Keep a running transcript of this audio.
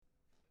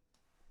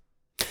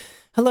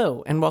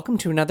Hello, and welcome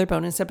to another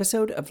bonus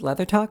episode of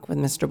Leather Talk with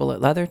Mr. Bullet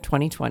Leather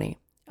 2020.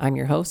 I'm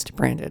your host,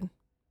 Brandon.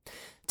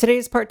 Today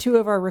is part 2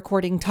 of our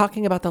recording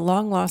talking about the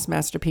long-lost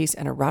masterpiece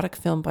and erotic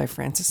film by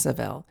Francis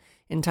Savelle,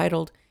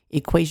 entitled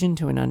Equation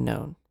to an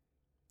Unknown.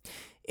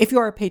 If you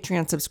are a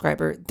Patreon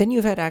subscriber, then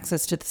you've had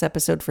access to this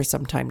episode for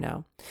some time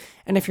now.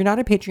 And if you're not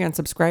a Patreon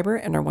subscriber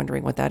and are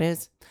wondering what that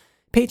is,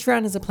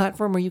 Patreon is a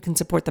platform where you can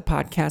support the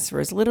podcast for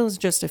as little as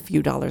just a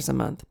few dollars a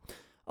month.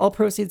 All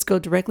proceeds go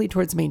directly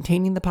towards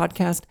maintaining the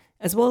podcast,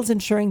 as well as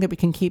ensuring that we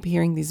can keep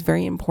hearing these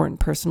very important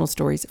personal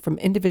stories from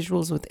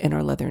individuals within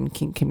our leather and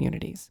kink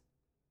communities.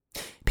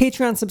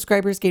 Patreon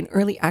subscribers gain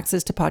early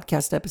access to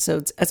podcast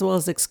episodes, as well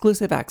as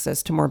exclusive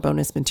access to more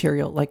bonus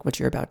material like what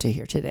you're about to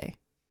hear today.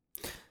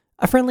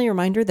 A friendly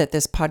reminder that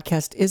this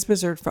podcast is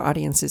reserved for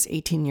audiences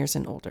 18 years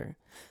and older.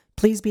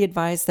 Please be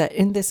advised that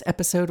in this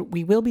episode,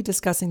 we will be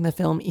discussing the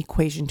film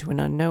Equation to an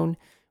Unknown,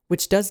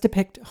 which does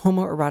depict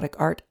homoerotic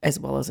art as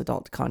well as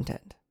adult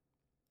content.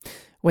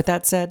 With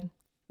that said,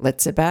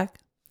 let's sit back,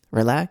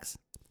 relax,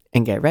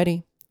 and get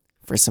ready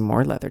for some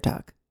more leather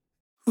talk.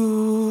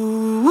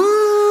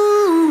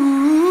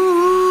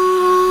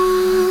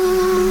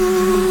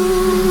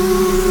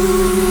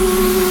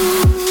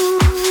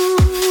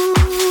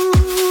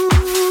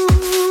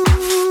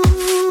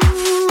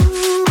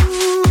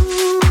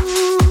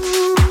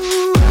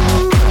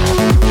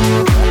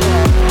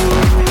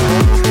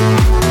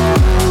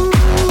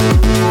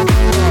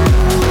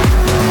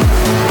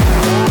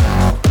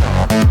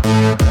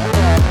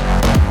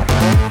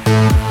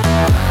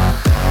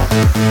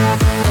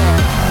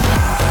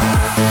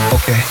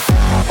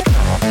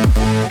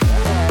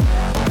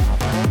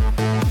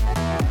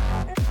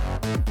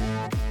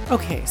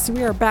 Okay, so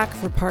we are back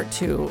for part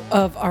 2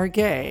 of our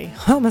gay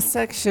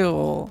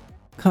homosexual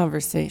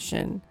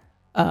conversation.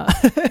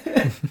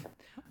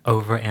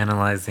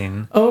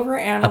 Overanalyzing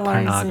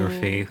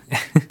Overanalyzing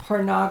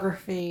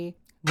pornography,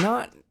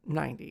 not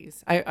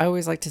 90s. I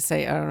always like to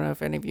say, I don't know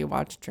if any of you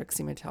watch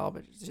Trixie Mattel,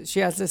 but she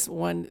has this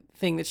one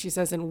thing that she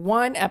says in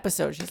one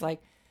episode. She's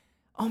like,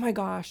 oh my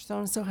gosh,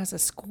 so-and-so has a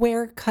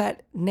square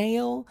cut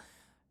nail,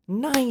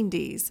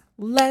 90s,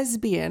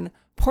 lesbian,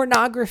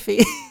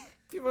 pornography.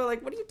 People are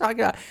like, what are you talking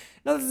about?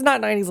 No, this is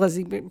not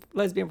 90s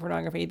lesbian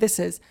pornography. This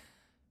is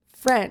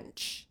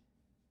French,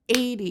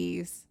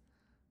 80s,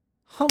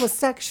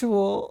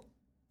 homosexual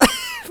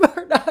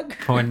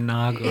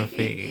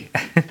pornography.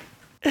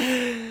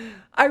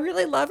 I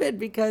really love it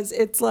because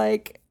it's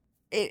like,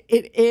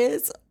 it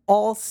is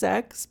all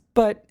sex,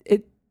 but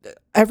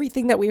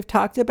everything that we've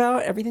talked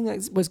about, everything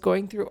that was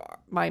going through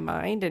my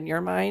mind and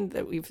your mind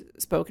that we've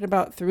spoken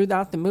about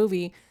throughout the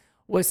movie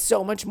was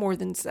so much more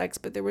than sex,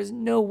 but there was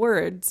no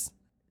words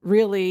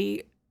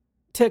really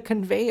to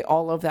convey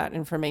all of that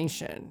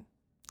information.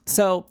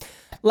 So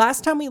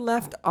last time we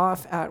left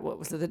off at, what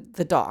was it,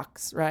 the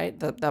docks, right?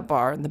 The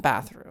bar and the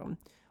bathroom.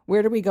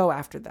 Where do we go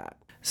after that?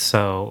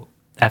 So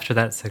after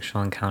that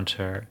sexual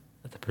encounter,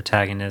 the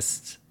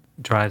protagonist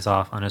drives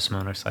off on his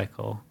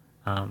motorcycle.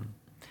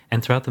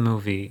 And throughout the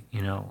movie,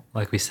 you know,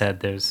 like we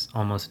said, there's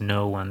almost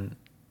none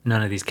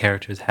of these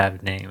characters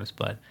have names,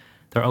 but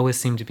there always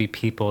seem to be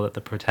people that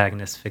the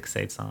protagonist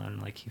fixates on.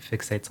 Like he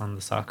fixates on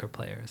the soccer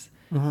players.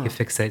 Mm-hmm. He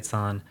fixates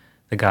on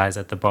the guys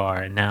at the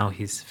bar. And now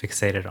he's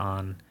fixated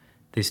on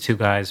these two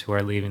guys who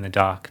are leaving the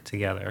dock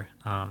together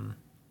on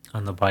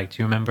the bike.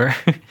 Do you remember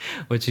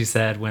what you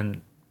said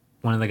when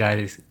one of the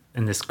guys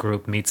in this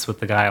group meets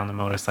with the guy on the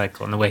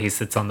motorcycle and the way he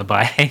sits on the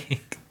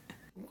bike?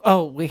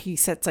 Oh, where he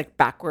sits like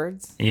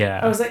backwards? Yeah.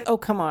 I was like, oh,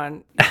 come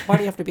on. Why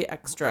do you have to be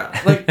extra?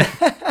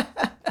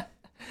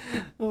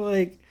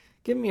 Like,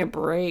 give me a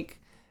break.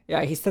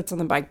 Yeah, he sits on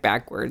the bike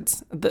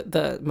backwards,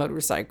 the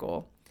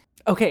motorcycle.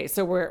 Okay,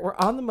 so we're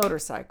on the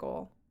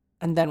motorcycle,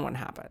 and then what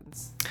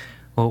happens?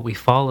 Well, we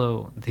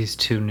follow these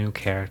two new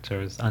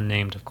characters,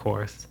 unnamed, of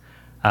course.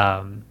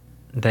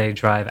 They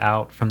drive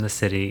out from the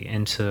city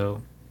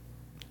into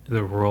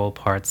the rural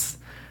parts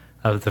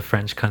of the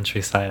French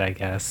countryside, I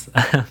guess,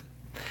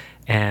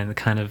 and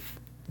kind of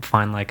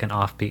find like an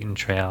off-beaten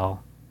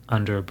trail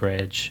under a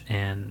bridge,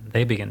 and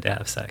they begin to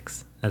have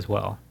sex as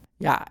well.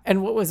 Yeah,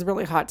 and what was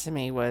really hot to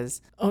me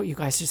was, oh, you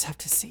guys just have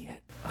to see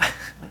it. Oh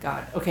my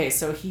God. Okay,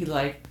 so he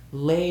like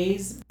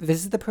this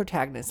is the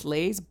protagonist,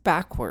 lays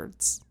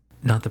backwards.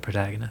 Not the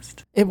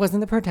protagonist. It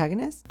wasn't the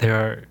protagonist?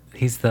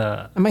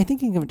 Am I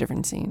thinking of a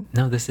different scene?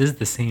 No, this is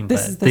the scene,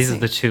 but these are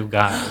the two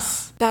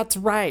guys. That's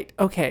right.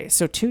 Okay,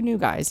 so two new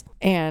guys.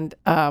 And,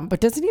 but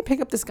doesn't he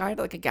pick up this guy at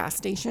like a gas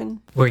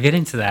station? We're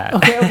getting to that.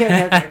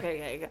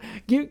 Okay.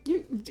 You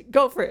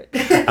go for it.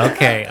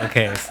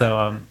 Okay.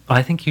 So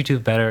I think you do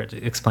better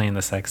to explain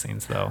the sex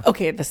scenes, though.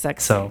 Okay, the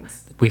sex scenes.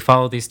 So we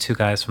follow these two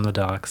guys from the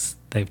docks.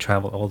 They've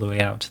traveled all the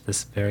way out to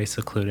this very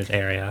secluded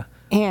area.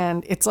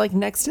 And it's like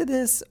next to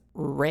this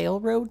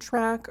railroad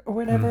track or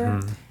whatever.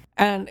 Mm-hmm.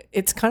 And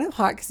it's kind of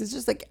hot because it's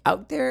just like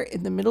out there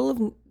in the middle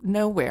of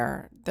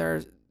nowhere.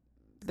 There's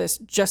this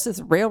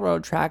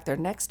railroad track. They're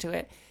next to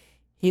it.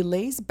 He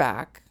lays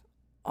back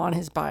on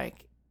his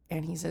bike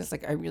and he says,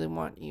 like, I really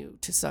want you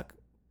to suck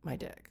my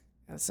dick.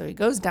 And so he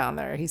goes down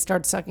there. He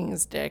starts sucking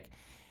his dick.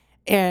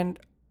 And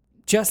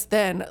just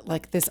then,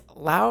 like this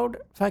loud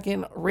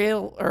fucking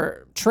rail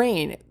or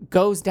train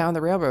goes down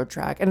the railroad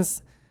track. And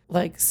it's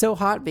like so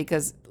hot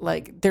because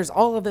like there's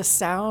all of this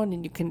sound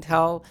and you can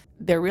tell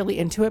they're really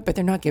into it, but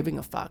they're not giving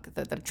a fuck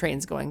that the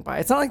train's going by.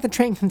 It's not like the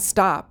train can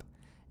stop.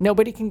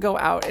 Nobody can go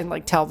out and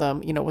like tell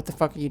them, you know, what the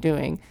fuck are you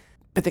doing?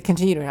 But they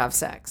continue to have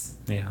sex.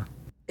 Yeah.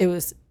 It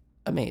was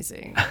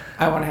amazing.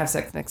 I want to have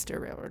sex next to a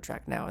railroad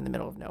track now in the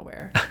middle of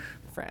nowhere,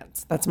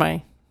 France. That's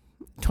my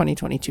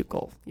 2022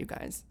 goal, you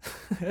guys.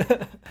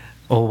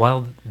 Well,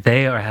 while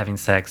they are having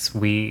sex,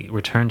 we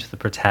return to the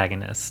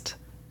protagonist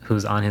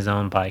who's on his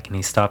own bike, and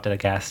he stopped at a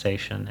gas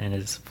station and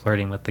is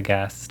flirting with the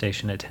gas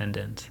station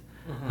attendant.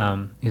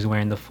 He's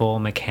wearing the full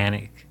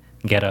mechanic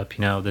getup,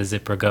 you know, the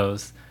zipper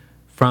goes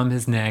from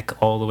his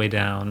neck all the way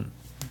down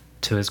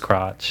to his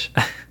crotch.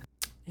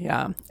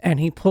 Yeah, and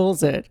he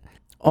pulls it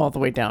all the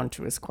way down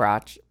to his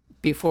crotch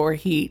before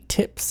he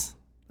tips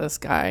this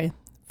guy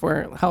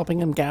for helping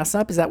him gas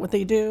up. Is that what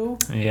they do?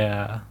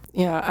 Yeah.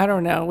 Yeah, I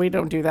don't know. We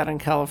don't do that in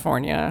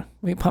California.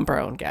 We pump our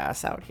own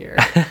gas out here.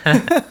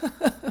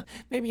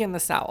 Maybe in the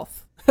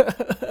South.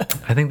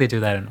 I think they do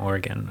that in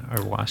Oregon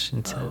or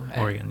Washington.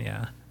 Okay. Oregon,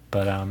 yeah.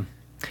 But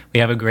we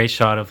have a great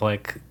shot of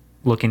like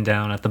looking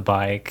down at the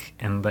bike,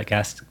 and the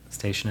gas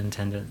station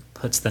attendant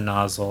puts the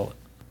nozzle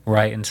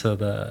right into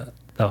the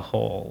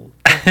hole.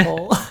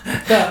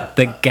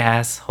 The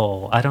gas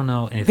hole. I don't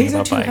know anything about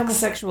bikes. These are two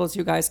homosexuals,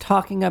 you guys,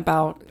 talking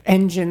about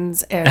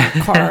engines and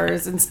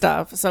cars and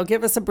stuff. So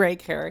give us a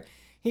break here.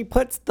 He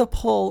puts the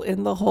pole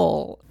in the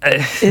hole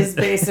is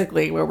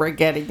basically where we're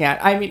getting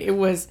at. I mean, it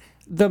was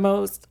the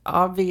most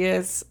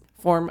obvious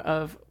form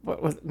of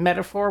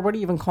metaphor. What do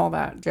you even call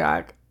that,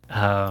 Jack?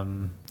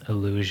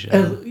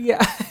 Illusion.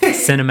 Yeah.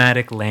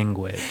 Cinematic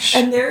language.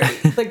 And there,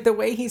 like the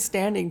way he's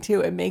standing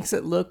too, it makes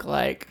it look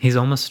like he's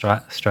almost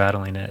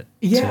straddling it.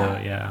 Yeah.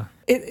 Too, yeah.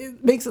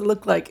 It makes it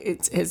look like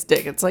it's his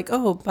dick. It's like,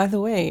 oh, by the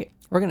way,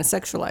 we're going to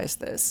sexualize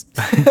this.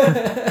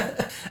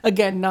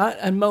 Again, not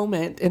a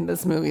moment in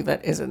this movie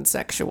that isn't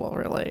sexual,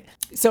 really.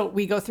 So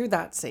we go through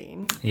that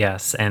scene.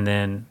 Yes. And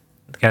then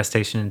the gas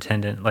station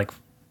attendant, like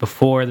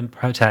before the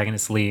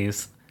protagonist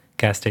leaves,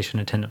 gas station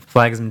attendant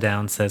flags him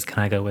down, says, "Can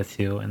I go with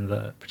you?" And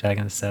the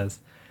protagonist says,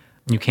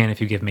 "You can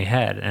if you give me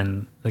head."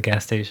 And the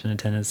gas station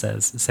attendant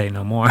says, "Say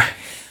no more."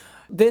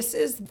 This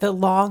is the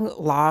long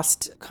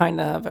lost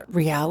kind of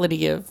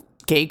reality of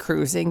gay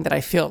cruising that I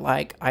feel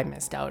like I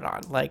missed out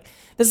on. Like,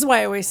 this is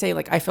why I always say,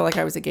 like, I feel like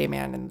I was a gay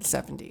man in the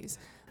 70s,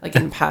 like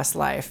in past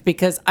life,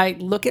 because I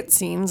look at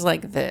scenes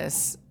like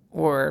this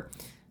or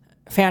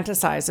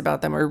fantasize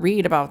about them or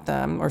read about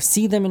them or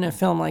see them in a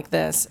film like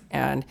this,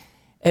 and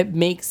it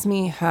makes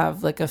me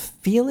have like a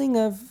feeling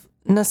of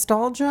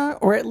nostalgia,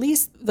 or at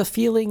least the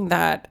feeling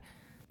that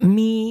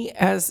me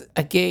as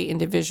a gay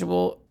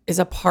individual is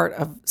a part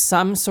of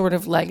some sort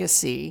of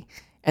legacy,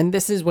 and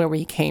this is where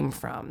we came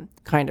from,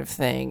 kind of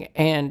thing.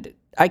 And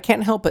I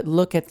can't help but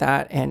look at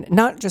that and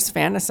not just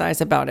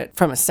fantasize about it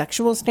from a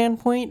sexual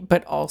standpoint,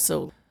 but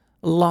also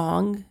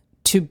long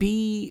to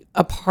be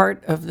a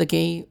part of the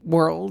gay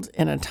world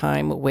in a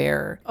time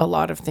where a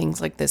lot of things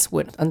like this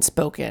went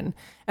unspoken.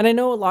 And I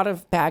know a lot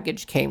of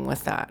baggage came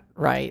with that,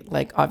 right?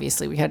 Like,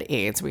 obviously we had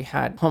AIDS, we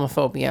had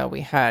homophobia,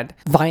 we had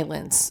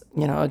violence,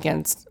 you know,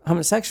 against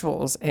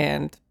homosexuals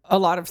and a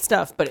lot of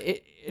stuff, but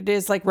it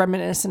is like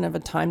reminiscent of a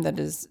time that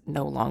is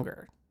no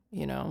longer,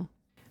 you know?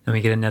 And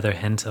we get another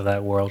hint of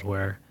that world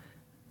where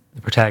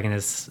the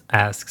protagonist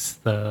asks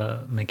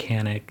the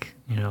mechanic,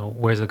 you know,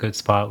 where's a good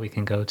spot we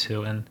can go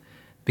to? And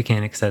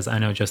mechanic says, "I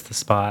know just the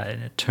spot."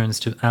 And it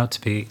turns out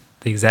to be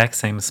the exact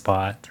same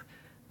spot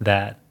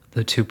that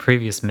the two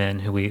previous men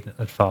who we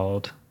had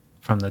followed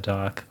from the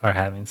dock are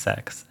having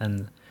sex.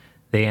 And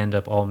they end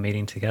up all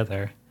meeting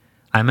together.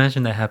 I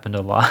imagine that happened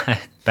a lot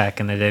back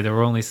in the day. There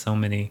were only so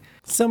many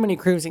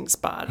cruising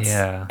spots.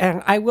 Yeah.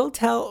 And I will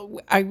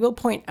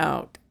point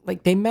out,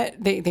 like they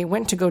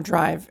went to go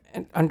drive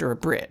under a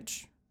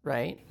bridge,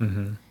 right?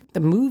 Mm-hmm. The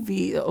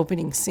movie, the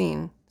opening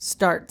scene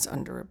starts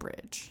under a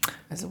bridge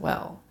as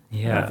well.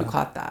 Yeah. I don't know if you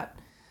caught that.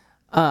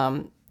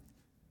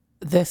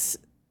 This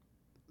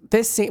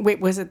scene,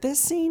 wait, was it this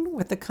scene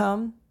with the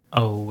cum?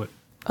 Oh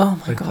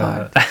my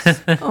God.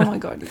 Oh my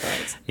God, you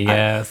guys.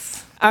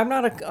 Yes. I'm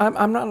not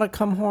a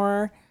cum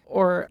whore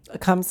or a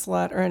cum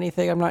slut or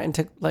anything. I'm not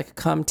into like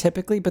cum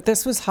typically, but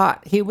this was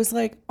hot. He was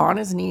like on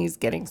his knees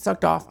getting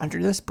sucked off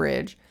under this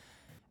bridge.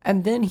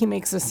 And then he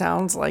makes it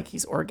sounds like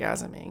he's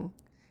orgasming.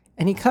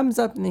 And he comes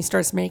up and he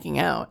starts making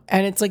out.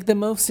 And it's like the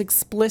most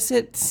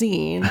explicit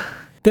scene.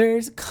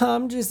 There's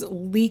cum just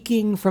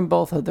leaking from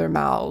both of their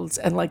mouths.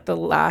 And like the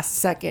last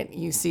second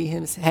you see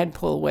his head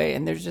pull away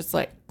and there's just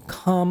like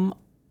cum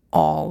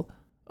all.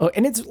 Oh,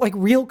 and it's like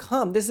real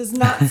cum. This is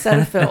not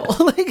Cetaphil.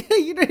 Like,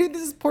 you know,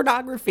 this is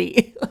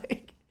pornography.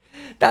 Like,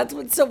 that's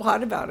what's so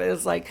hot about it.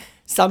 Is like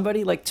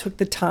somebody like took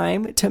the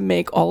time to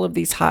make all of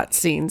these hot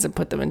scenes and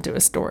put them into a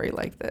story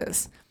like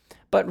this.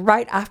 But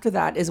right after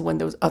that is when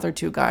those other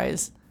two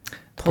guys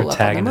pull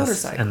up on the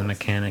motorcycle. And the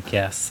mechanic,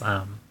 yes.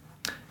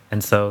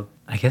 And so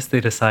I guess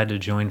they decided to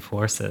join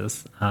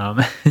forces.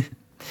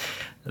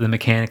 the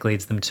mechanic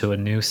leads them to a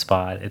new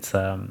spot. It's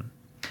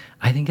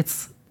I think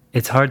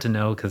it's hard to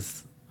know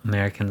because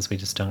Americans, we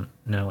just don't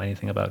know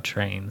anything about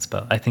trains,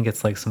 but I think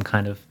it's like some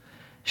kind of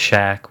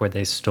shack where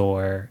they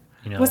store,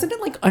 Wasn't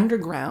it like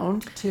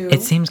underground too?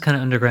 it seems kind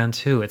of underground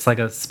too. It's like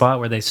a spot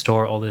where they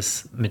store all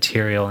this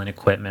material and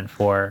equipment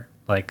for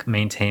like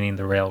maintaining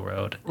the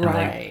railroad. And they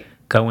Right.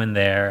 go in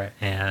there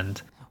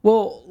and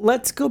Well,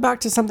 let's go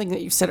back to something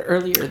that you said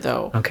earlier,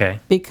 though. okay.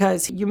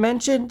 Because you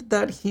mentioned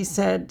that he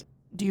said,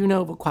 "Do you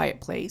know of a quiet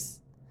place?"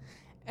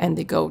 And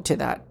they go to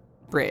that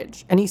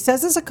bridge. And he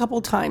says this a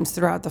couple times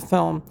throughout the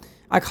film.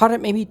 I caught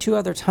it maybe 2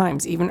 other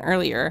times, even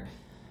earlier.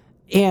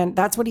 And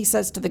that's what he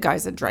says to the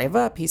guys that drive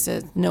up. He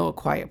says, "Know a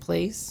quiet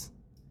place."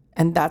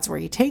 And that's where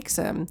he takes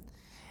them.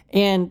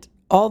 And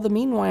all the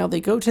meanwhile,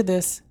 they go to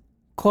this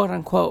quote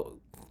unquote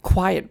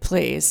quiet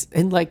place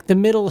in like the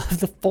middle of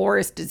the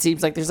forest. It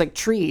seems like there's like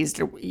trees.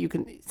 You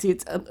can see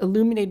it's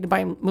illuminated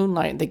by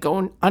moonlight. They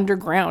go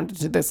underground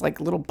into this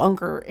like little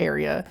bunker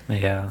area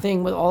Yeah.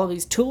 thing with all of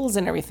these tools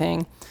and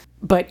everything.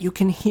 But you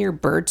can hear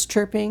birds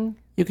chirping.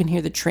 You can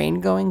hear the train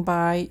going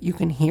by. You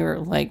can hear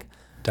like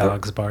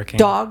Dogs barking.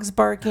 dogs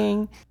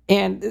barking.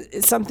 And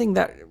it's something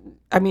that,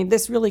 I mean,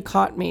 this really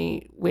caught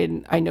me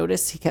when I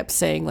noticed he kept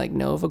saying like,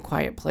 "Know of a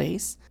quiet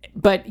place."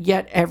 But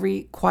yet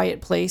every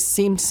quiet place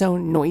seemed so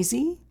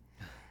noisy.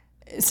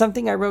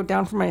 Something I wrote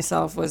down for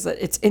myself was that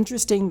it's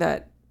interesting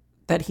that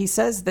he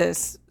says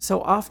this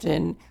so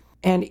often.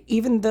 And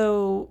even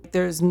though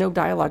there's no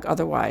dialogue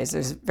otherwise,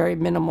 there's very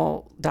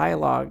minimal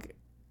dialogue,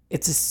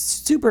 it's a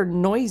super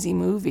noisy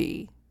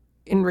movie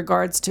in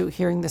regards to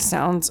hearing the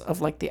sounds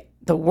of like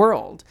the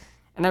world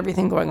and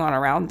everything going on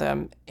around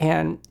them.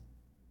 And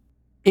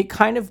it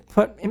kind of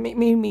made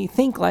me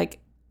think like,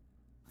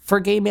 for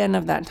gay men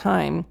of that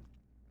time,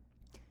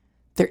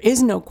 there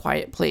is no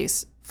quiet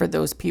place for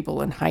those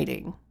people in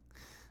hiding.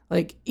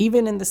 Like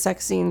even in the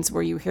sex scenes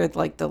where you hear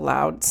like the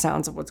loud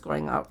sounds of what's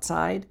going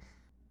outside,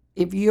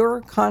 if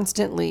you're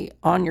constantly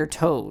on your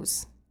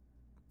toes,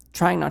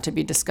 trying not to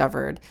be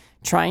discovered,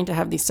 trying to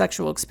have these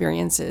sexual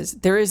experiences,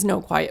 there is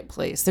no quiet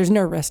place. There's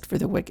no rest for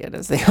the wicked,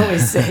 as they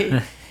always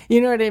say. You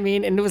know what I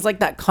mean? And it was like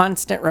that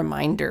constant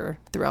reminder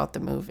throughout the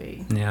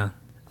movie. Yeah.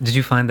 Did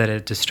you find that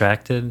it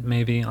distracted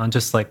maybe on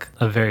just like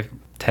a very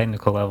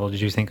technical level?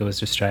 Did you think it was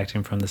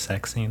distracting from the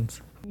sex scenes?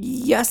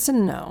 Yes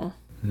and no.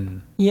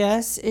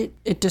 Yes,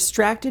 it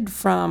distracted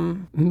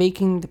from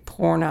making the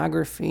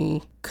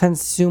pornography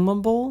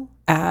consumable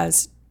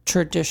as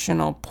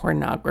traditional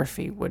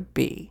pornography would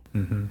be.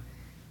 Mm-hmm.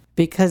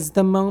 Because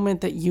the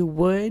moment that you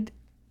would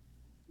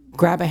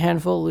grab a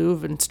handful of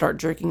lube and start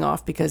jerking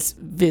off because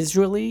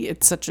visually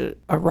it's such an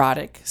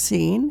erotic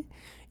scene,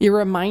 you're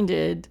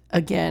reminded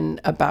again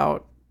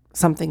about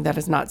something that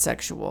is not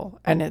sexual,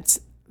 and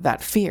it's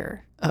that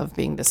fear of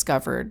being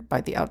discovered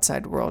by the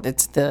outside world.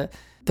 It's the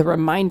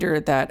reminder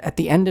that at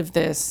the end of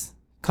this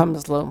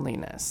comes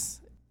loneliness.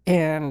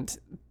 And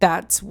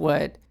that's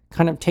what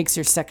kind of takes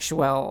your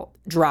sexual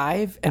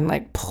drive and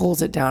like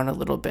pulls it down a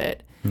little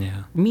bit.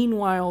 Yeah.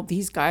 Meanwhile,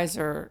 these guys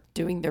are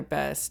doing their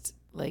best,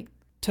 like,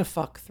 to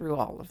fuck through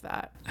all of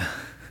that,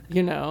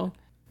 you know?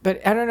 But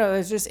I don't know,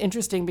 it's just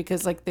interesting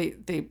because, like,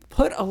 they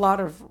put a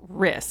lot of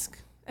risk.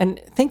 And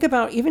think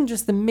about even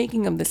just the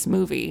making of this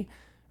movie,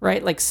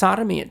 right? Like,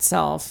 sodomy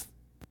itself,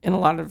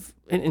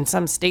 in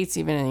some states,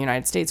 even in the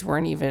United States,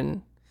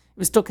 it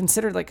was still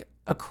considered, like,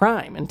 a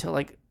crime until,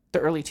 like, the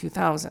early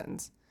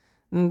 2000s.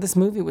 And this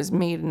movie was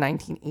made in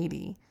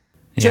 1980.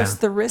 Yeah. Just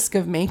the risk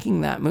of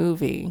making that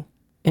movie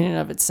in and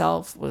of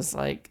itself was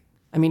like,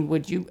 I mean,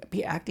 would you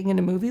be acting in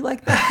a movie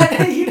like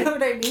that? You know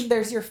what I mean?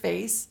 There's your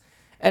face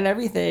and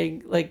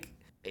everything. Like,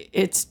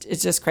 it's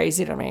just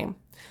crazy to me.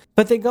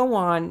 But they go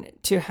on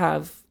to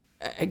have,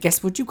 I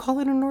guess, would you call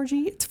it an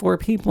orgy? It's 4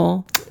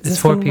 people. It's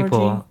 4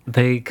 people.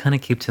 They kind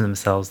of keep to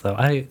themselves, though.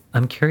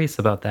 I'm curious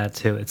about that,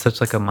 too. It's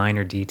such, like, a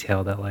minor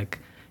detail that, like,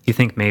 you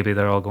think maybe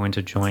they're all going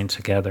to join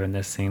together in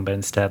this scene, but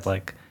instead,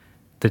 like,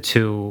 the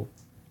 2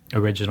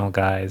 original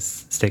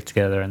guys stick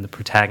together, and the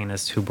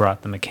protagonist who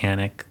brought the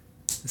mechanic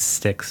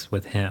sticks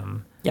with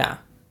him. Yeah.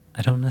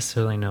 I don't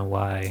necessarily know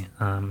why.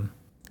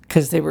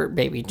 Because they were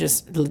maybe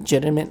just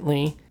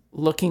legitimately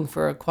looking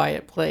for a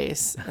quiet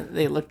place.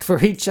 They looked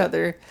for each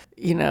other,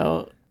 you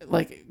know,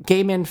 like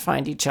gay men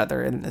find each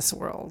other in this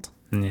world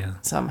Yeah.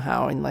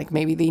 somehow. And like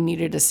maybe they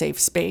needed a safe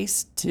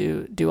space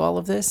to do all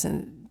of this,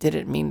 and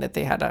didn't mean that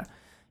they had to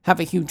have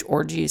a huge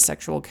orgy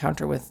sexual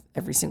encounter with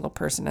every single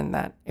person in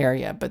that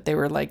area, but they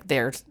were like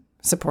there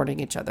supporting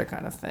each other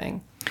kind of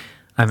thing.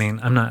 I mean,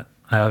 I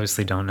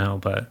obviously don't know,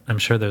 but I'm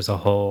sure there's a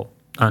whole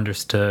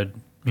understood,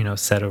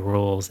 set of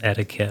rules,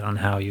 etiquette on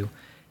how you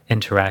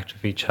interact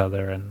with each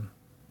other and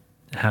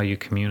how you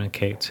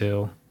communicate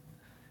too,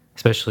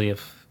 especially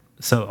if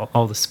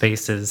all the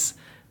spaces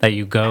that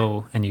you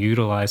go and you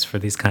utilize for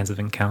these kinds of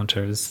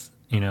encounters,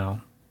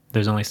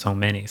 there's only so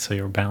many, so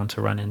you're bound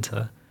to run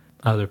into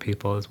other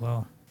people as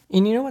well.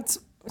 And you know what's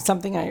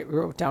something I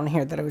wrote down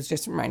here that I was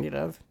just reminded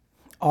of?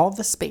 All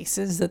the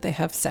spaces that they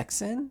have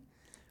sex in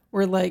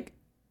were like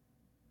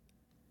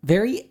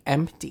very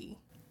empty.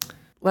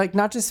 like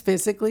not just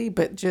physically,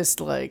 but just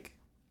like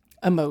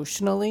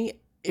emotionally,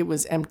 it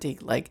was empty.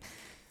 Like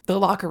the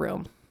locker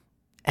room,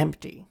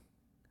 empty.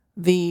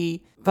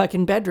 The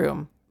fucking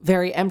bedroom,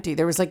 very empty.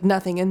 There was like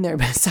nothing in there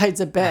besides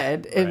a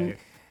bed Right.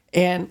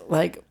 and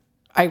like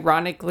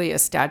ironically a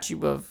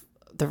statue of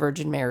the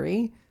Virgin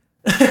Mary.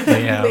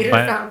 Yeah, Later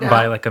found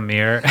by out. like a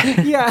mirror.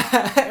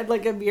 Yeah, and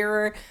like a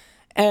mirror.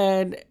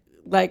 And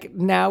like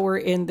now we're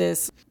in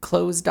this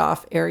closed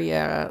off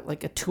area,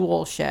 like a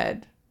tool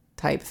shed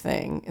type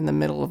thing in the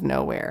middle of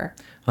nowhere.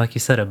 Like you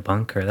said, a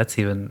bunker. That's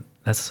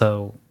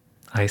so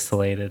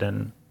isolated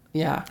and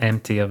Yeah.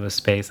 empty of a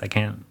space. I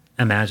can't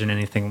imagine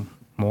anything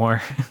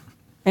more.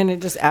 And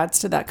it just adds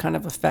to that kind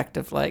of effect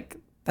of like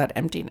that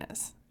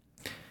emptiness.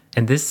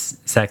 And this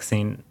sex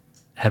scene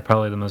had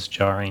probably the most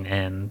jarring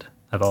end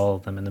of all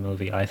of them in the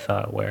movie, I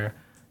thought, where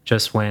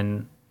just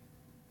when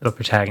the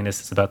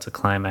protagonist is about to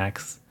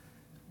climax,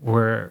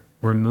 we're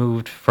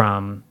removed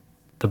from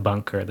the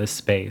bunker, this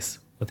space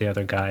with the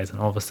other guys, and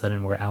all of a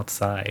sudden we're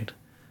outside.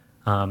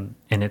 And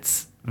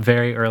it's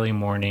very early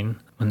morning.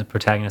 When the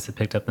protagonist had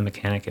picked up the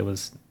mechanic, it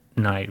was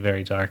night,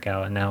 very dark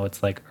out, and now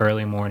it's like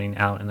early morning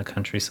out in the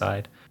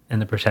countryside.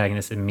 And the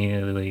protagonist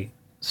immediately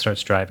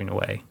starts driving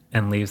away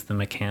and leaves the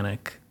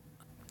mechanic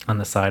on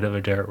the side of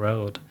a dirt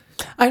road.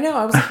 I know.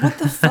 I was like, what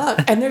the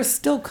fuck? And there's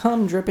still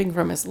cum dripping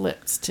from his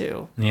lips,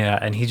 too. Yeah,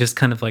 and he just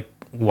kind of like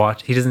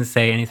he doesn't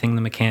say anything to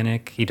the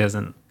mechanic. He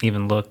doesn't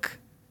even look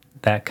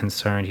that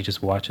concerned. He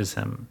just watches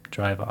him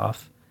drive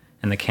off.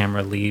 And the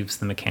camera leaves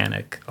the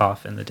mechanic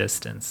off in the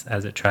distance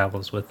as it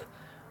travels with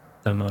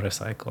the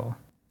motorcycle.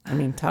 I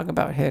mean, talk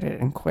about hit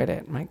it and quit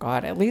it. My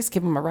God, at least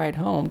give him a ride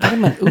home. Get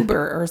him an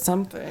Uber or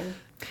something.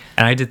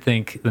 And I did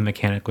think the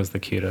mechanic was the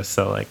cutest.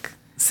 So like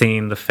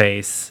seeing the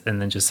face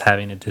and then just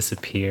having it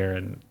disappear,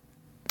 and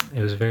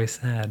it was very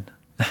sad.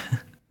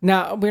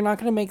 Now, we're not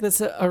going to make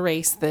this a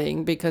race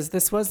thing because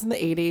this was in the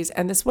 80s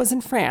and this was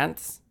in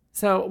France.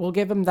 So we'll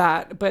give him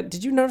that. But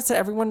did you notice that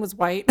everyone was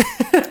white?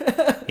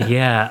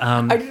 Yeah.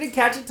 I didn't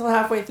catch it till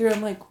halfway through.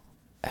 I'm like,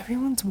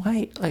 everyone's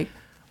white. Like,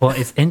 Well,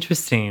 it's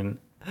interesting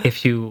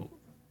if you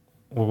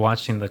were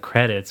watching the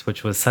credits,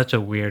 which was such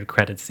a weird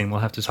credit scene. We'll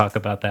have to talk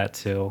about that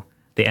too.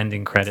 The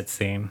ending credit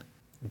scene.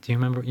 Do you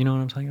remember? You know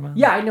what I'm talking about?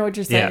 yeah, I know what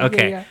you're saying. Yeah.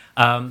 Okay.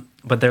 Yeah.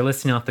 But they're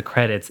listing off the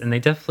credits, and they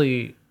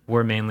definitely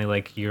were mainly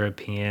like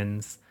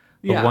Europeans.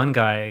 But Yeah. one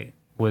guy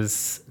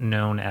was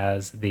known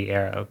as the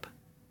Arab,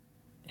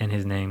 and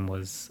his name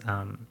was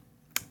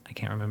I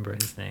can't remember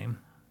his name.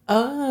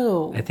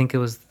 Oh. I think it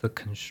was the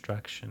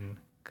construction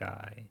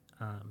guy.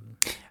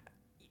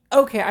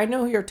 Okay, I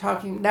know who you're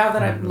talking. Now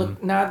that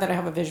now that I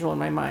have a visual in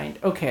my mind.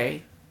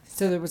 Okay.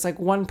 So there was like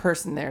one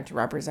person there to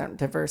represent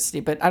diversity,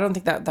 but I don't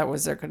think that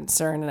was their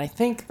concern. And I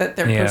think that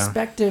their Yeah.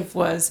 perspective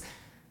was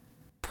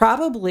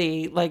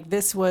probably like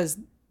this was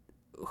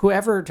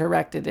whoever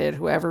directed it,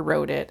 whoever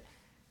wrote it,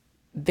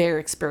 their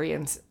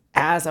experience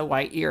as a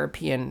white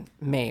European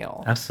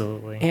male.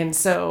 Absolutely. And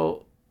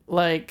so,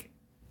 like,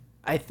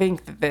 I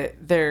think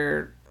that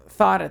their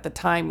thought at the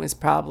time was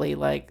probably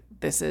like,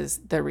 this is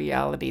the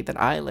reality that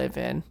I live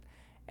in.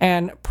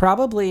 And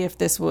probably if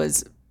this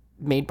was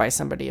made by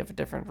somebody of a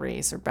different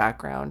race or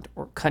background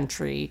or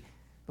country,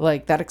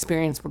 like that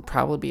experience would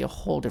probably be a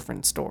whole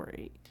different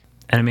story.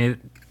 And I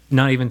mean,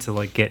 not even to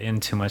like get in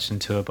too much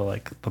into it, but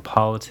like the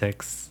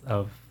politics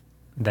of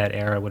that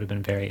era would have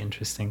been very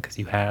interesting because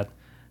you had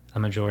a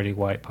majority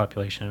white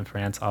population in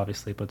France,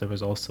 obviously, but there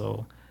was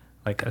also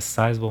like a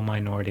sizable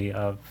minority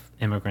of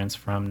immigrants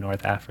from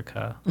North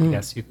Africa. I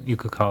guess you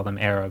could call them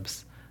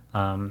Arabs.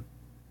 And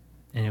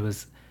it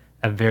was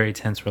a very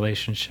tense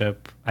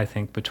relationship, I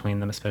think, between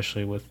them,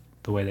 especially with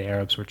the way the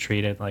Arabs were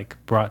treated, like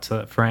brought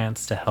to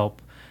France to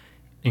help,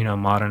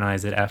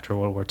 modernize it after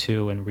World War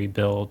II and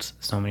rebuild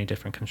so many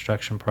different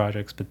construction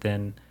projects, but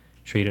then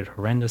treated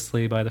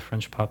horrendously by the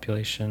French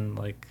population.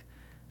 Like,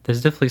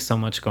 there's definitely so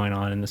much going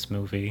on in this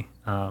movie.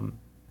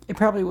 It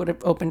probably would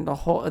have opened a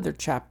whole other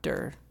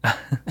chapter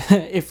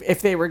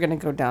if they were going to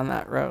go down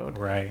that road.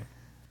 Right.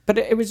 But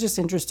it was just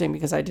interesting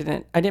because I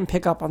didn't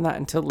pick up on that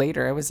until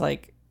later. I was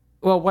like,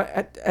 well, what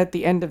at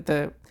the end of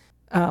the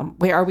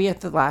wait, are we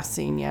at the last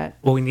scene yet?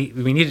 Well, we need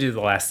to do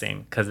the last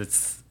scene because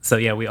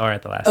we are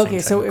at the last scene. Okay,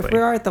 so if technically.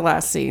 we are at the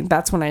last scene,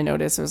 that's when I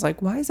noticed. I was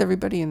like, why is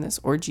everybody in this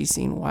orgy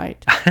scene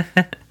white?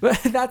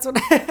 That's what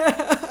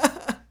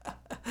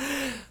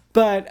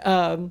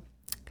but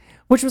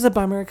which was a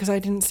bummer because I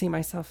didn't see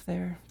myself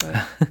there,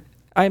 but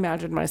I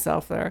imagined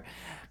myself there.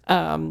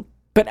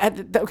 But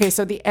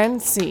so the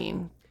end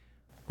scene.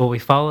 Well, we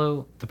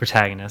follow the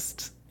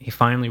protagonist. He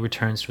finally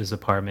returns to his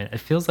apartment. It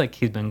feels like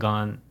he's been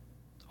gone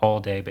all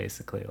day,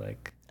 basically.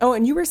 Like, Oh,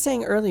 and you were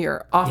saying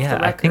earlier off the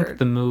record. I think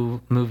the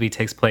movie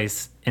takes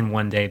place in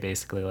one day,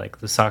 basically. Like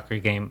the soccer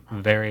game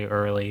very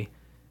early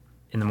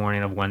in the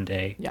morning of one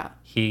day. Yeah.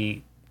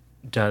 He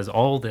does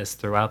all this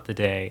throughout the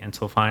day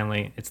until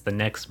finally it's the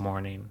next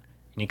morning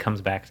and he comes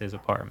back to his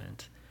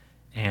apartment.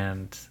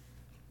 And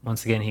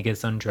once again, he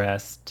gets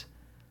undressed.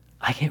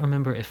 I can't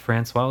remember if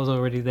Francois was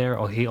already there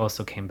or he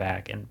also came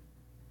back and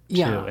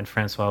Yeah. too. And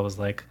Francois was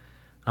like,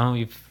 "Oh,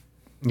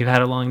 You've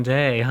had a long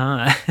day,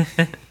 huh?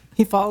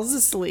 He falls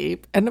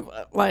asleep, and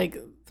like,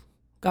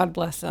 God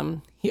bless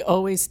him, he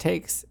always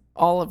takes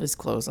all of his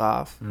clothes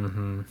off.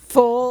 Mm-hmm.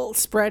 Full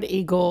spread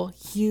eagle,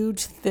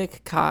 huge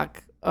thick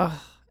cock,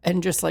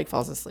 and just like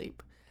falls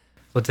asleep.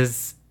 Well,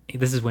 this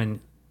is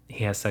when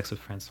he has sex with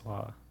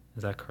Francois.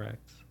 Is that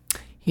correct?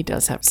 He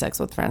does have sex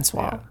with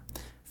Francois.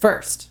 Yeah.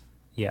 First.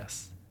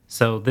 Yes.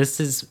 So this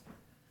is,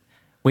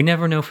 we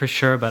never know for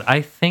sure, but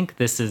I think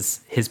this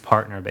is his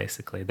partner,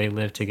 basically. They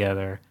live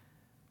together.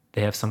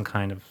 They have some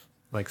kind of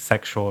like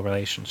sexual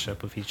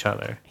relationship with each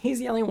other. He's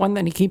the only one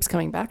that he keeps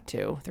coming back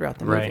to throughout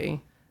the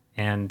movie.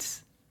 And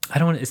I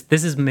don't,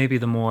 this is maybe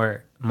the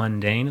more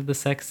mundane of the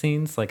sex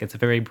scenes. Like it's a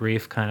very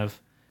brief kind of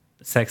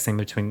sex scene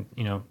between,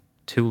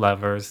 two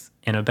lovers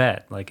in a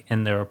bed, like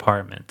in their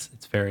apartment.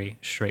 It's very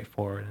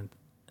straightforward and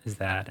is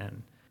that.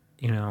 And,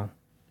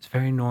 it's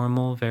very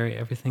normal,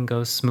 everything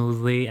goes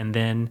smoothly. And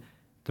then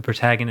the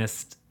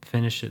protagonist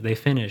they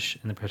finish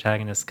and the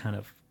protagonist kind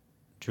of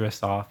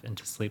drifts off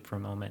into sleep for a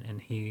moment.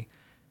 And he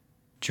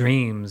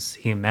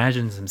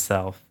imagines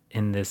himself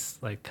in this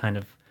like kind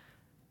of,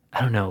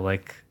 I don't know,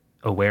 like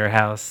a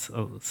warehouse,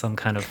 some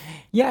kind of...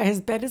 Yeah, his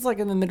bed is like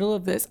in the middle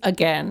of this,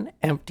 again,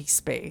 empty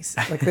space,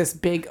 like this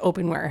big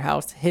open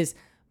warehouse. His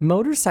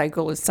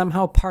motorcycle is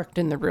somehow parked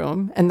in the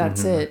room, and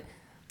that's it.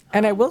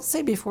 And I will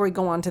say before we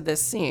go on to this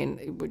scene,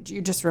 what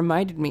you just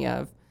reminded me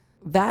of,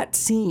 that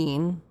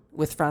scene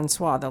with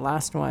Francois, the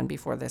last one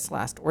before this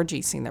last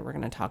orgy scene that we're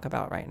going to talk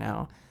about right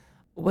now,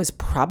 was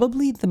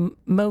probably the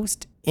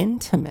most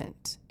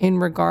intimate in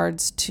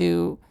regards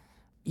to...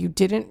 You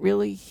didn't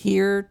really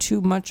hear too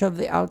much of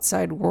the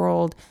outside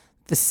world.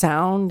 The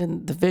sound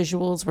and the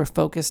visuals were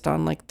focused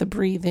on like the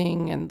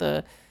breathing and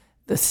the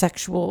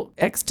sexual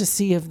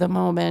ecstasy of the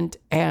moment.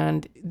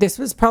 And this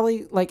was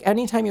probably like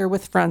anytime you're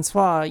with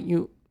Francois,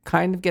 you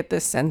kind of get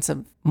this sense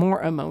of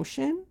more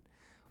emotion,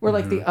 where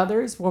like the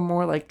others were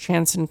more like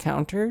chance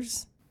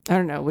encounters. I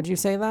don't know. Would you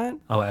say that?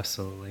 Oh,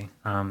 absolutely.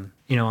 On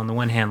the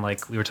one hand,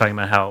 like we were talking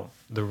about how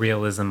the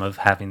realism of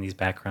having these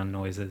background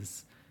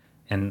noises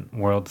and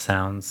world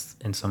sounds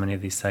in so many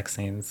of these sex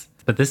scenes.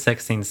 But this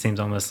sex scene seems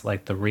almost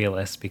like the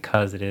realest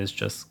because it is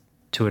just,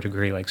 to a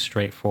degree, like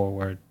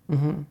straightforward,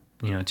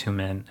 two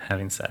men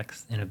having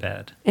sex in a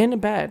bed. In a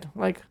bed.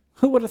 Like,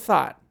 who would have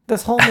thought?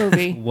 This whole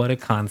movie. What a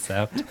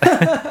concept.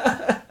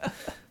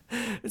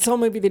 This whole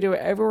movie, they do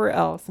it everywhere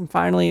else. And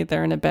finally,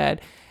 they're in a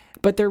bed.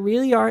 But they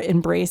really are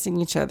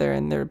embracing each other,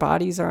 and their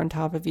bodies are on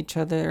top of each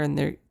other, and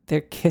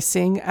they're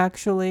kissing,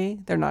 actually.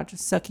 They're not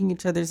just sucking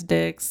each other's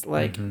dicks.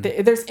 Like,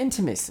 there's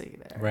intimacy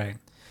there.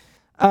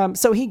 Right.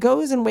 So he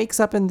goes and wakes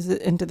up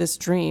into this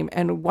dream,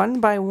 and one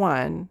by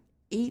one,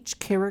 each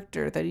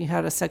character that he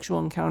had a sexual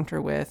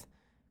encounter with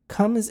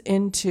comes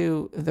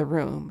into the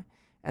room,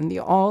 and they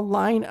all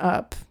line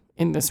up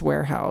in this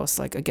warehouse,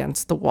 like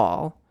against the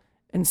wall,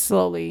 and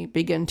slowly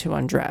begin to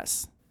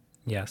undress.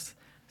 Yes.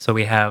 So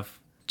we have...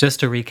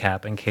 Just to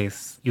recap, in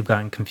case you've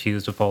gotten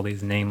confused with all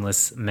these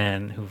nameless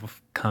men who've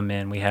come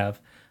in, we have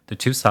the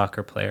two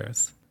soccer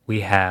players.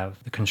 We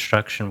have the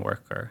construction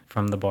worker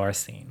from the bar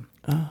scene.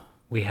 Oh.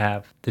 We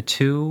have the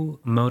two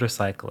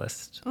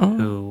motorcyclists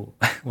who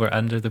were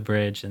under the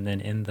bridge and then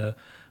in the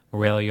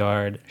rail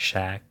yard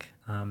shack.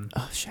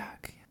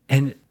 Shack.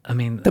 And, I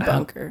mean... The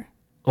bunker.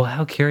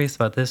 How curious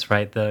about this,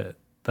 right? The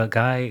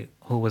guy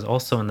who was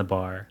also in the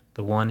bar,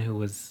 the one who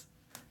was...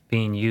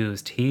 being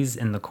used, he's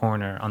in the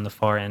corner on the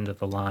far end of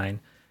the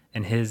line,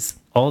 and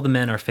all the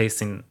men are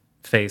face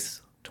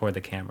toward the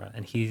camera,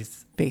 and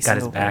he's got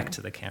his back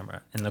to the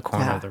camera in the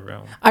corner of the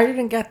room. I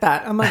didn't get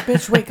that. I'm like,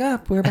 bitch, wake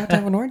up. We're about to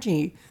have an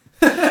orgy.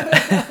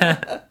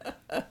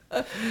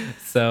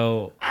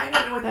 So I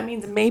don't know what that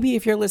means. Maybe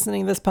if you're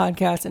listening to this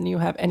podcast and you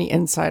have any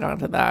insight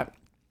onto that.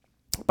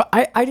 But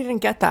I didn't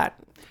get that.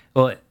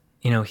 Well,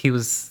 he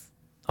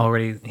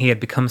had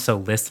become so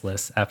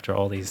listless after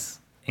all these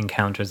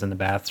encounters in the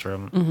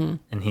bathroom,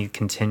 and he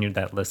continued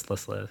that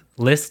listlessness.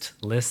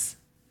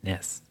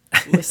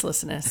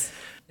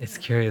 It's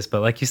curious,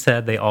 but like you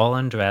said, they all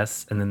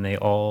undress and then they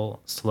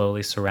all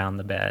slowly surround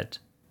the bed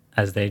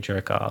as they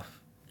jerk off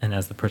and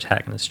as the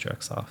protagonist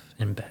jerks off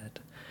in bed.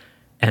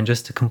 And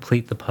just to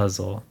complete the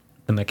puzzle,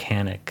 the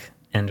mechanic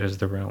enters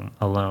the room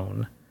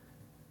alone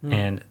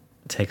and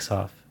takes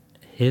off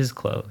his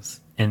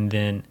clothes and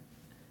then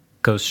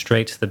goes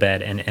straight to the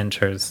bed and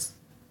enters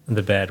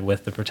the bed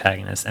with the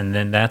protagonist, and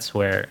then that's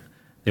where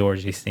the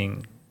orgy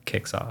scene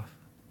kicks off.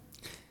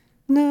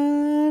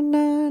 Na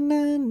na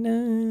na na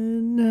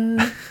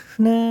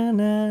na na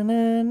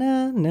na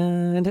na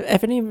na.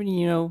 If any of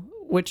you know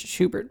which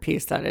Schubert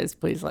piece that is,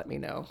 please let me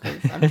know,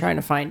 'cause I'm trying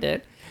to find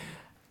it.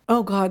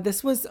 Oh God,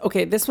 this was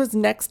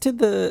next to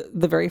the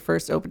very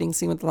first opening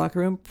scene with the locker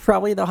room,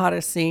 probably the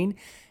hottest scene,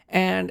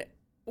 and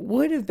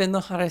would have been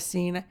the hottest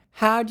scene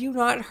had you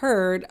not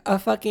heard a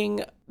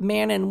fucking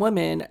man and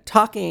woman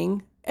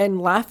talking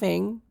and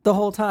laughing the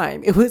whole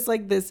time. It was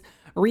like this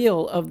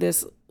reel of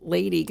this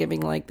lady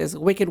giving like this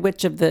Wicked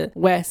Witch of the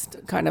West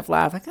kind of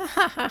laugh, like, ha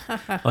ha ha ha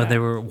ha. Oh,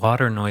 there were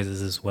water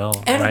noises as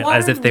well, And right? water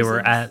As if they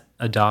were noises. at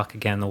a dock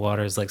again. The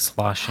water is like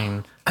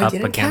sloshing I up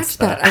didn't catch against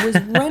that. I was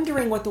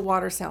wondering what the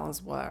water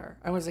sounds were.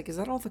 I was like, is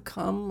that all the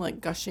cum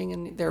like gushing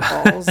in their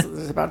balls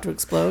that's about to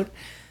explode?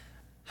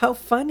 How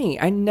funny.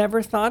 I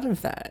never thought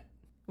of that.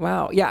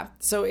 Wow. Yeah.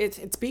 So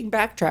it's being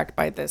backtracked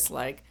by this,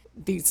 like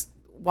these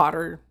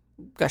water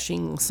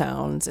gushing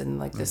sounds and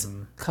like this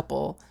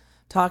couple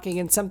talking.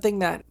 And something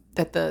that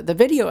the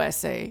video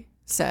essay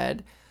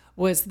said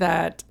was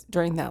that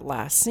during that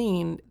last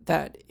scene,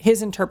 that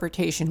his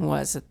interpretation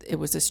was that it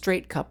was a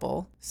straight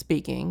couple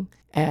speaking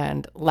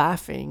and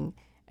laughing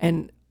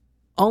and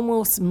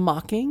almost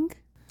mocking.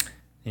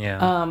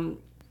 Yeah.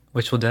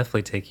 Which will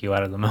definitely take you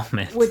out of the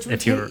moment Which would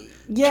if you're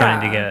yeah.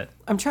 trying to get.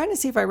 I'm trying to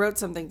see if I wrote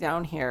something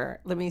down here.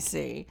 Let me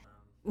see.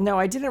 No,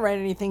 I didn't write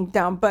anything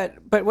down, but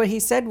what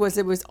he said was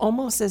it was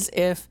almost as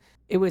if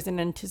it was an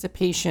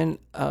anticipation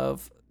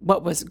of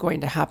what was going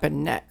to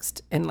happen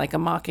next, and like a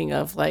mocking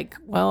of like,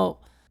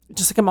 well,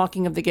 just like a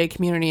mocking of the gay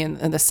community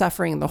and the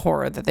suffering and the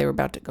horror that they were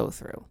about to go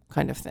through,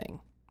 kind of thing.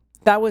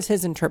 That was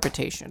his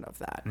interpretation of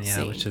that. Yeah,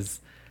 scene. which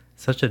is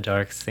such a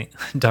dark scene,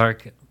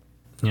 dark,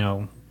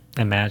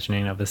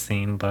 imagining of the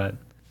scene. But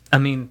I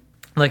mean,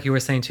 like you were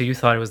saying too, you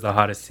thought it was the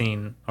hottest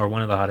scene or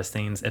one of the hottest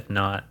scenes, if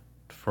not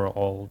for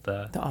all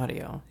the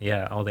audio.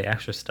 Yeah, all the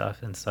extra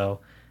stuff. And so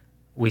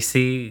we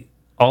see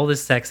all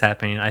this sex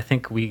happening. I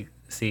think we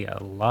see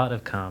a lot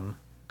of cum,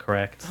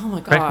 correct? Oh my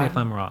God. Correct me if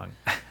I'm wrong.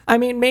 I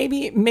mean,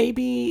 maybe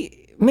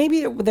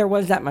there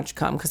was that much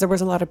cum because there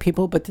was a lot of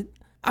people, but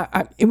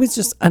it was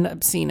just an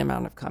obscene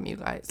amount of cum, you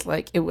guys.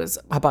 Like, it was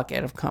a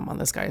bucket of cum on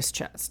this guy's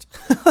chest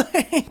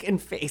like,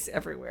 and face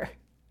everywhere.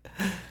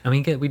 And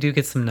we do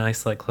get some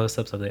nice like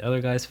close-ups of the other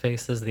guys'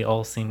 faces. They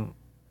all seem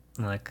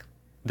like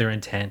their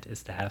intent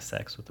is to have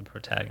sex with the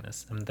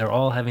protagonist. And they're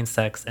all having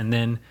sex, and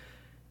then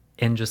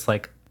in just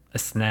like a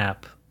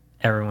snap,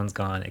 everyone's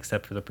gone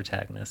except for the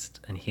protagonist,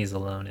 and he's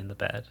alone in the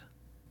bed,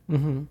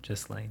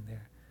 just laying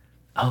there.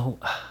 Oh,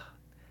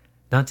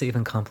 not to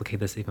even complicate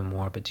this even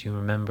more, but do you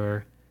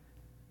remember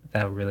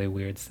that really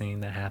weird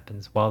scene that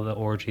happens while the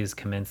orgy is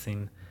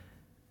commencing?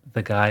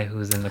 The guy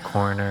who's in the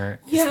corner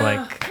is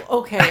like...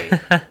 Okay.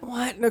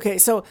 What? Okay,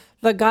 so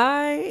the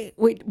guy...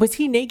 Wait, was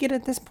he naked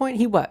at this point?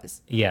 He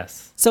was.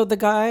 Yes. So the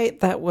guy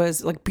that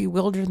was like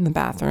bewildered in the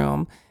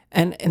bathroom,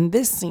 and in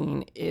this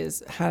scene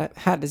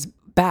had his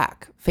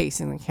back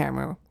facing the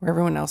camera where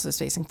everyone else is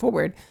facing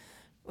forward.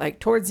 Like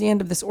towards the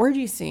end of this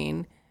orgy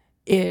scene,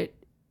 it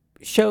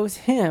shows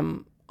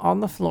him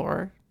on the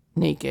floor,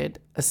 naked,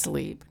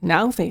 asleep,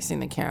 now facing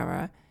the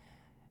camera,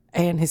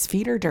 and his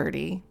feet are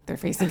dirty. They're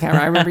facing the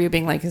camera. I remember you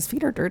being like, his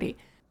feet are dirty.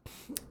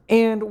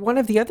 And one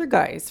of the other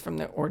guys from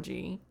the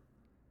orgy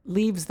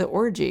leaves the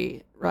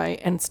orgy,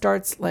 right, and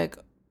starts like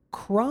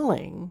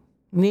crawling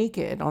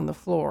naked on the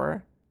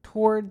floor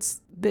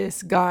towards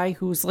this guy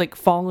who's like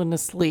fallen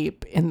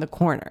asleep in the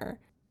corner.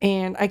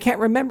 And I can't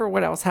remember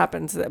what else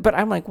happens, but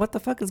I'm like, what the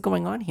fuck is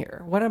going on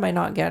here? What am I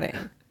not getting?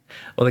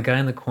 Well, the guy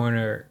in the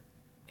corner,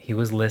 he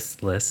was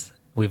listless.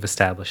 We've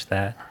established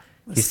that.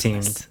 He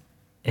seemed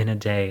in a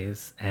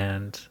daze,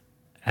 and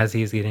as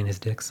he is getting his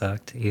dick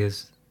sucked, he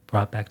is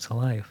brought back to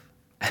life.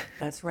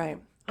 That's right.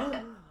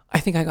 I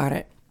think I got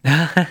it.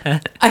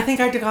 I think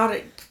I got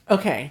it.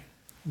 Okay.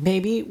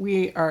 Maybe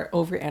we are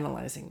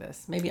overanalyzing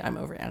this. Maybe I'm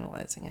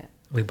overanalyzing it.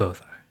 We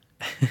both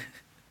are.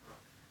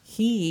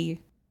 He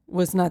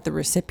was not the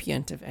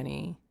recipient of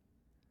any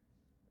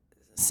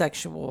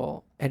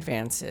sexual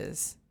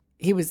advances.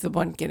 He was the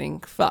one getting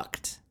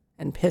fucked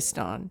and pissed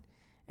on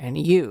and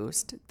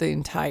used the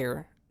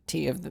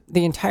entirety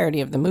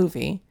of the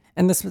movie.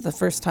 And this was the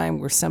first time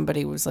where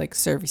somebody was like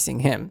servicing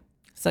him,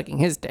 sucking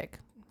his dick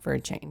for a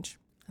change.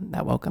 And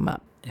that woke him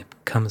up. It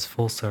comes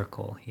full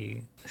circle.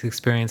 He's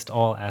experienced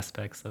all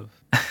aspects of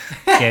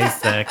gay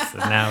sex,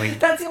 and now he...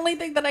 That's the only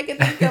thing that I can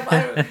think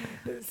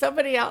of.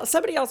 Somebody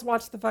else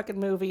watch the fucking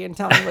movie and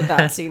tell me what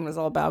that scene was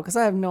all about, because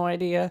I have no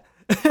idea.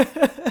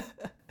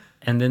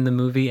 And then the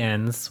movie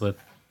ends with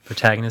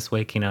protagonist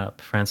waking up.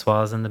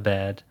 Francois in the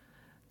bed.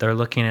 They're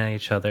looking at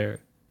each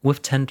other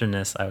with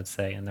tenderness, I would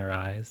say, in their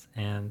eyes.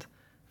 And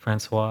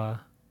the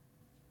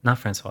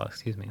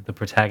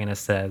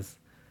protagonist says...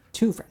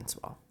 To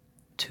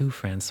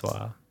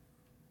Francois.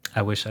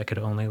 I wish I could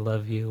only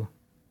love you.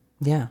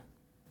 Yeah.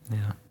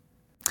 Yeah.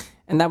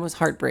 And that was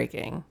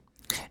heartbreaking.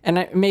 And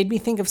it made me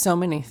think of so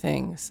many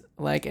things.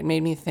 Like, it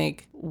made me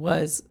think,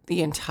 was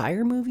the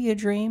entire movie a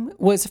dream?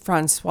 Was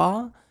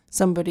Francois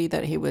somebody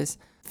that he was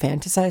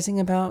fantasizing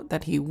about,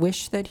 that he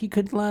wished that he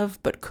could love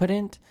but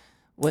couldn't?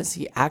 Was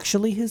he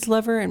actually his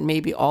lover and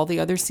maybe all the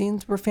other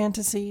scenes were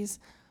fantasies?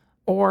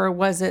 Or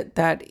was it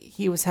that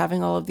he was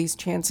having all of these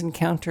chance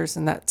encounters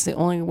and that's the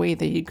only way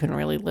that he can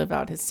really live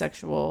out his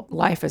sexual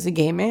life as a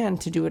gay man,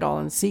 to do it all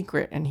in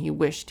secret, and he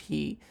wished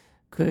he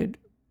could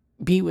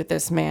be with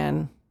this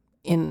man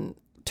in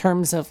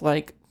terms of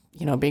like,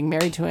 you know, being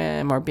married to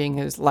him or being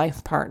his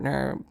life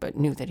partner, but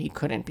knew that he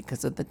couldn't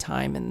because of the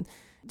time and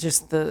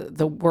just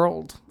the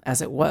world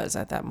as it was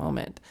at that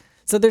moment.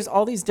 So there's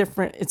all these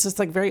different, it's just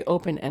like very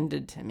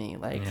open-ended to me.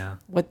 Like Yeah.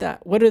 what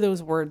do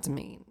those words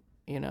mean,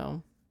 you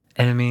know?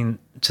 And I mean,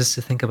 just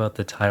to think about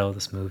the title of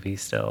this movie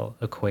still,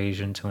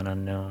 Equation to an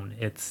Unknown,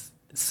 it's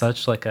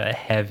such like a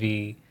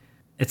heavy,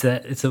 it's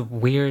a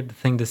weird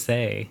thing to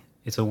say.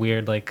 It's a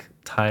weird like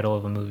title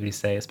of a movie to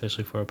say,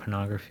 especially for a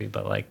pornography,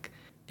 but like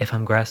if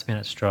I'm grasping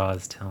at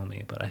straws, tell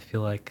me. But I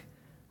feel like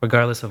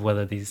regardless of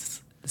whether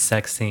these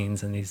sex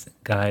scenes and these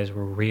guys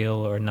were real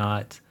or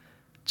not,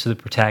 to the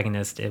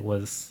protagonist it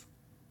was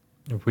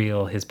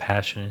real. His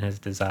passion and his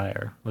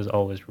desire was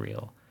always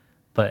real.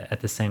 But at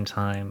the same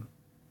time,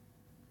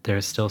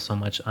 there's still so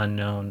many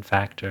unknown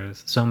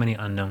factors.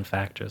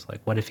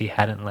 Like, what if he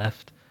hadn't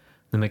left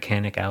the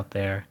mechanic out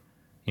there?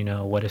 You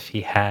know, what if he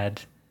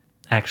had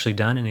actually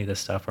done any of this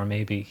stuff? Or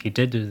maybe he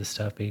did do the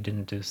stuff, but he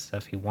didn't do the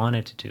stuff he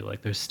wanted to do.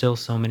 Like, there's still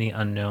so many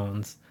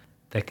unknowns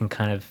that can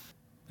kind of,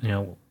 you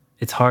know,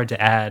 it's hard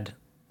to add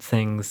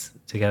things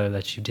together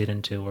that you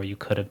didn't do or you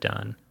could have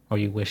done or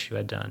you wish you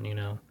had done, you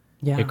know?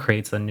 Yeah. It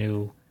creates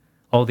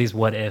all these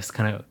what ifs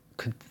kind of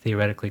could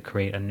theoretically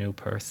create a new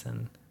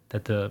person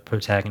that the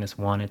protagonist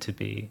wanted to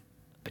be,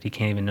 but he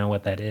can't even know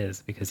what that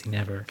is because he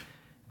never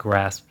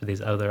grasped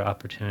these other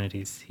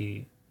opportunities.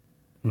 He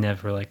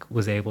never like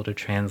was able to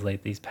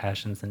translate these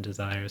passions and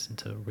desires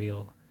into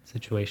real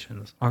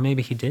situations. Or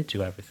maybe he did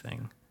do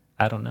everything.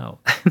 I don't know.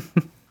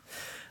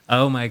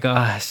 Oh my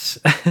gosh.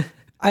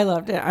 I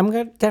loved it. I'm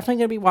definitely going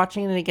to be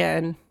watching it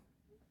again,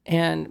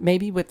 and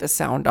maybe with the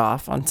sound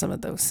off on some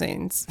of those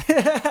scenes.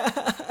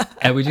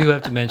 And we do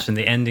have to mention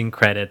the ending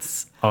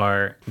credits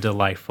are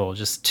delightful.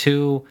 Just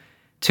two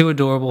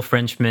adorable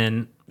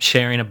Frenchmen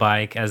sharing a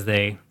bike as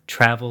they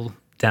travel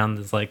down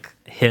this like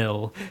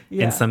hill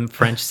in some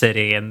French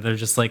city, and they're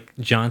just like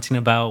jaunting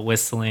about,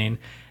 whistling,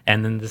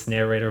 and then this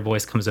narrator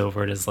voice comes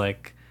over and is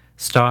like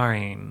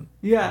starring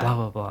blah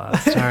blah blah,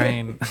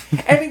 starring.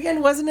 And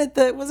again,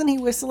 wasn't he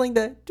whistling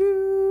the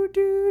do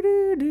do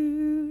do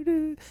do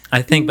do?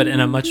 I think, but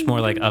in a much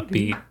more like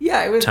upbeat.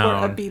 Yeah, it was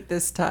tone. more upbeat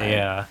this time.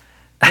 Yeah.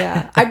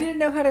 Yeah, I didn't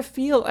know how to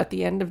feel at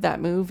the end of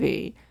that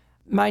movie.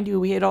 Mind you,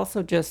 we had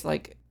also just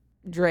like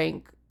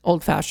drank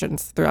old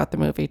fashions throughout the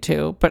movie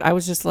too, but I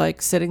was just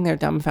like sitting there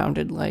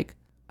dumbfounded, like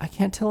I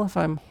can't tell if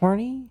I'm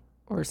horny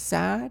or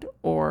sad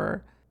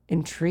or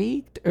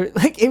intrigued, or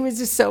like it was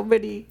just so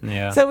many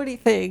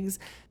things.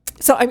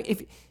 So I mean,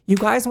 if you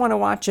guys want to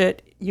watch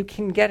it, you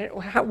can get it.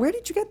 Where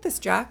did you get this,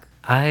 Jack?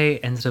 I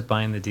ended up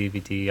buying the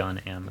DVD on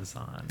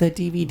Amazon. The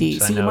DVD.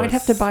 So you might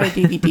have to buy a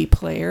DVD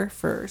player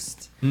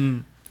first.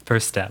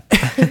 First step.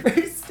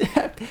 First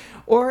step.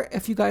 Or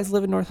if you guys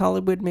live in North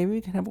Hollywood, maybe we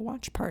can have a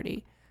watch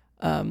party.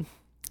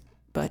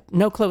 But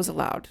no clothes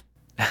allowed.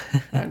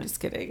 I'm just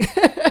kidding.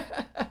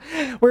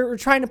 We're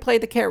trying to play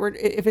the character.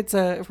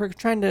 If we're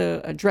trying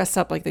to dress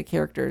up like the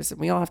characters,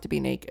 and we all have to be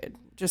naked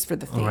just for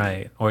the theme.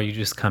 Right. Or you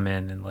just come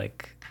in and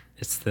like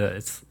it's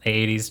the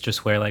 80s,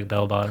 just wear like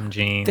bell-bottom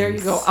jeans. There you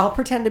go. I'll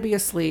pretend to be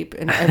asleep,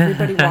 and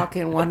everybody walk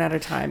in one at a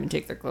time and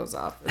take their clothes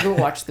off. We'll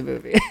watch the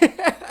movie.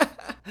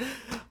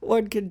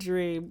 One can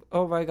dream.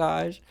 Oh my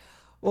gosh.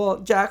 Well,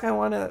 Jack, I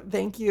want to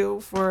thank you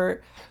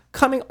for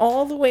coming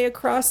all the way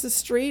across the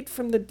street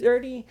from the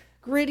dirty,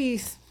 gritty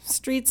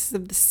streets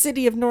of the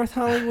city of North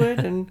Hollywood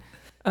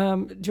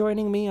and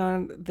joining me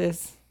on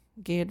this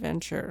gay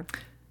adventure.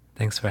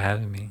 Thanks for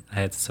having me. I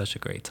had such a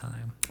great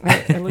time.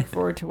 I look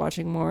forward to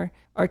watching more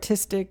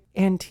artistic,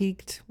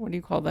 antiqued, what do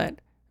you call that?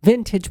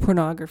 Vintage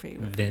pornography.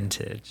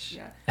 Vintage.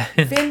 Yeah.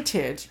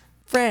 Vintage,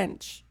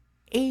 French,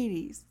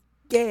 80s,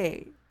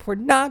 gay,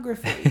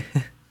 pornography.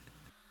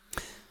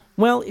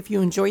 Well, if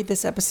you enjoyed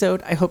this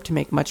episode, I hope to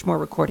make much more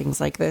recordings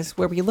like this,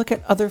 where we look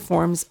at other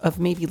forms of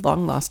maybe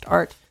long-lost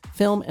art,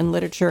 film, and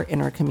literature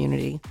in our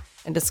community,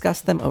 and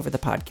discuss them over the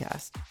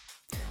podcast.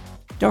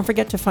 Don't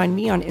forget to find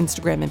me on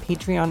Instagram and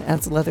Patreon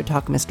as Leather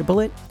Talk Mr.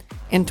 Bullet,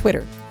 and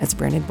Twitter as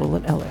Brandon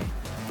Bullet LA.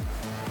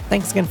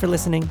 Thanks again for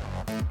listening,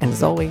 and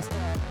as always,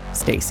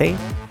 stay safe,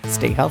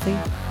 stay healthy,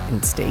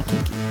 and stay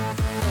kinky.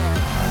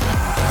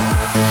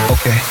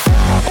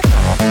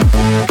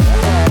 Okay.